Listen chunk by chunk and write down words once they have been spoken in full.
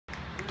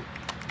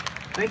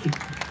Thank you.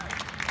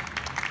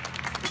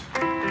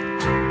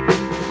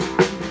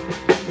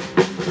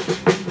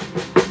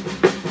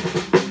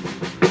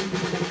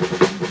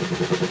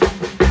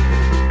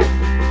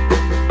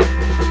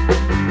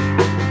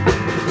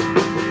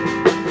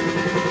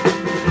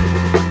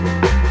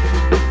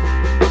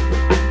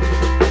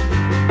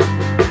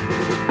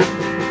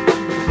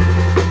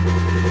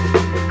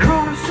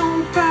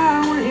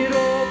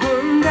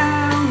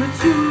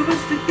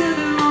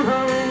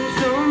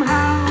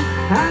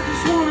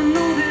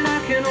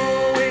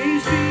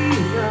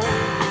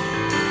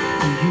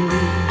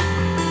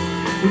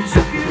 You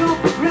took it all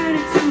for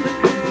granted till the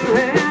good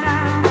ran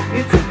out.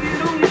 You took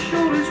it on your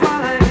shoulders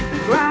while I hit the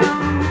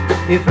ground.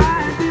 If I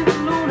had been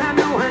alone, I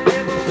know I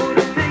never would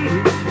have made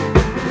it through.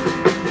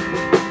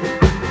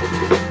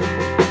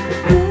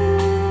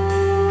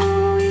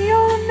 Ooh,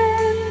 you're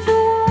meant to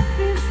walk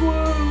this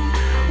world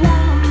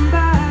one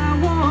by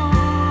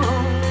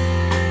one.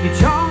 You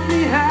taught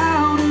me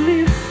how to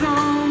lift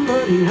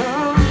somebody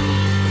up.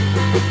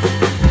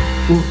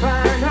 We'll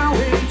find our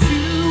way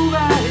two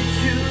by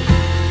two.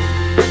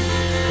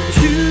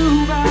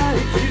 Two by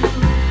two,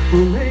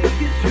 we'll make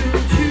it through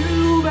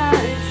two by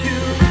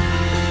two.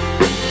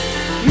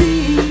 Me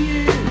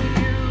and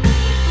you.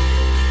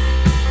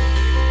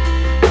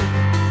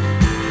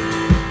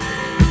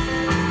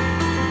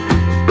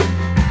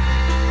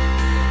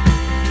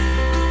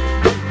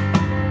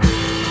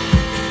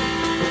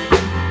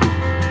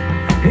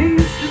 It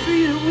used to be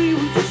that we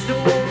were just a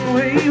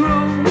one-way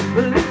road,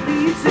 but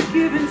lately it's a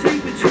give and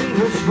take between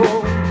us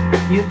both.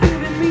 You're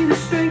giving me the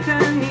strength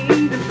I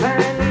need to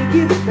finally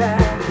give it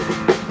back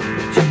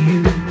to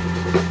you.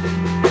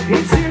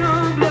 It's in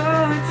our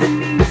blood to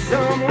need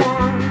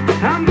someone.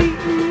 I'm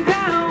beating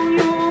down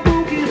your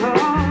broken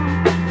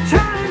heart.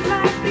 Times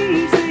like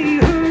these, they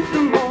hurt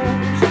the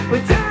most,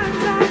 but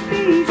times like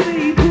these,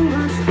 they pull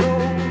us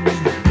close.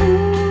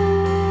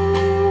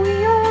 Ooh,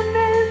 you're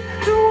meant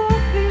to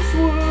walk this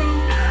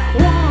world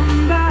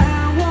one by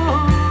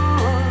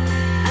one.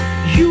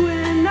 You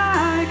and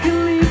I can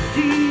lift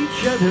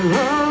each other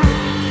up.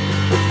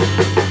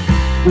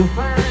 We'll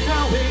find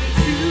our way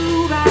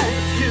two by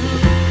two.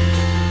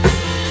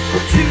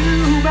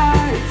 Two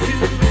by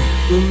two,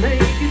 we'll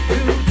make it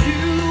through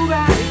two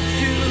by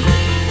two.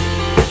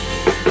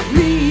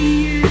 Me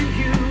and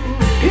you.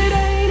 It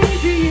ain't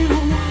easy in a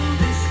world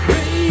this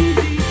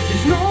crazy.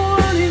 There's no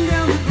running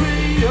down the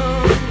great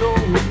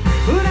unknown,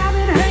 but I've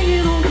been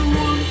hanging on to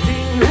one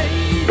thing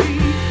lately,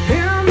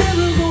 and I'm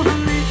never gonna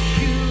let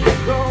you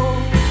go.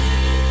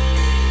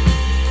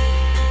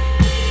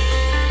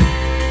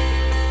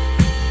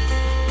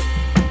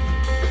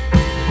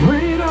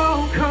 When it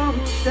all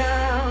comes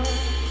down,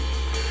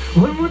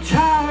 when we're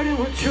tired and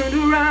we're turned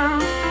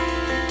around,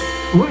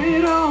 when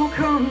it all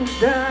comes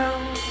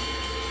down,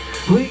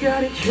 we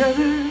got each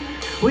other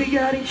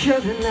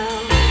now.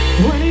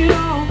 When it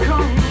all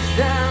comes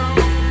down,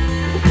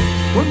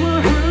 when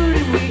we're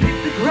hurting, we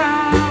hit the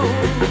ground.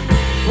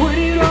 When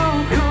it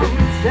all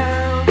comes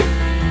down,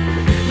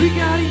 we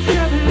got each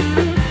other,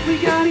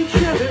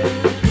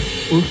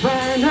 we'll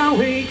find our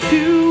way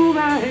two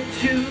by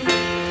two.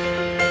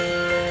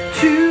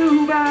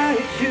 Two by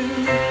two,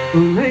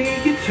 we'll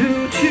make it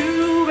through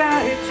two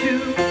by two.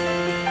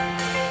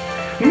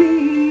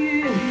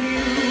 Me and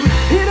you.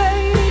 It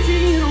ain't easy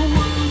in a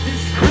world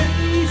this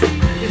crazy.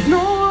 There's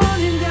no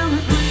running down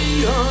the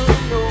great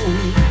unknown,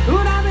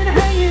 but I've been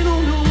hanging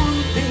on to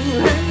one thing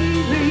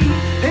lately,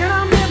 and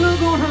I'm never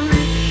gonna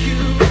let you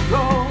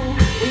go.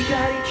 We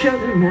got each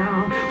other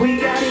now, we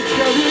got each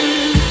other.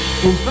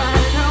 We'll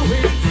find our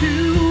way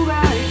two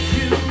by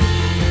two.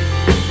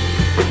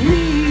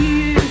 Me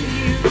and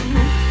you.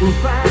 We'll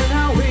find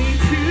our way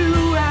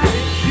two by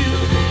two.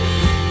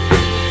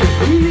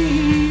 Me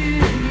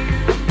and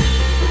you.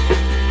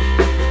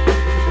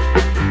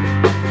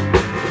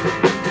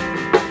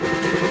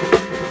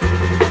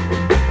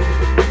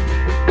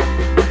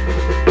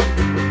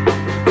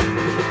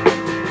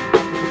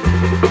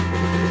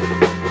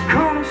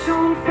 Caught us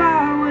on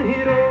fire when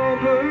it all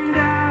burned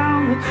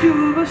down. The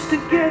two of us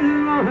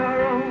together on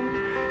our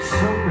own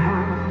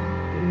somehow.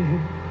 Yeah.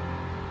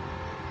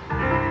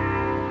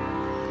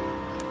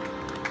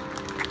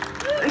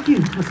 Thank you.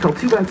 That's called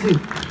 2 by 2.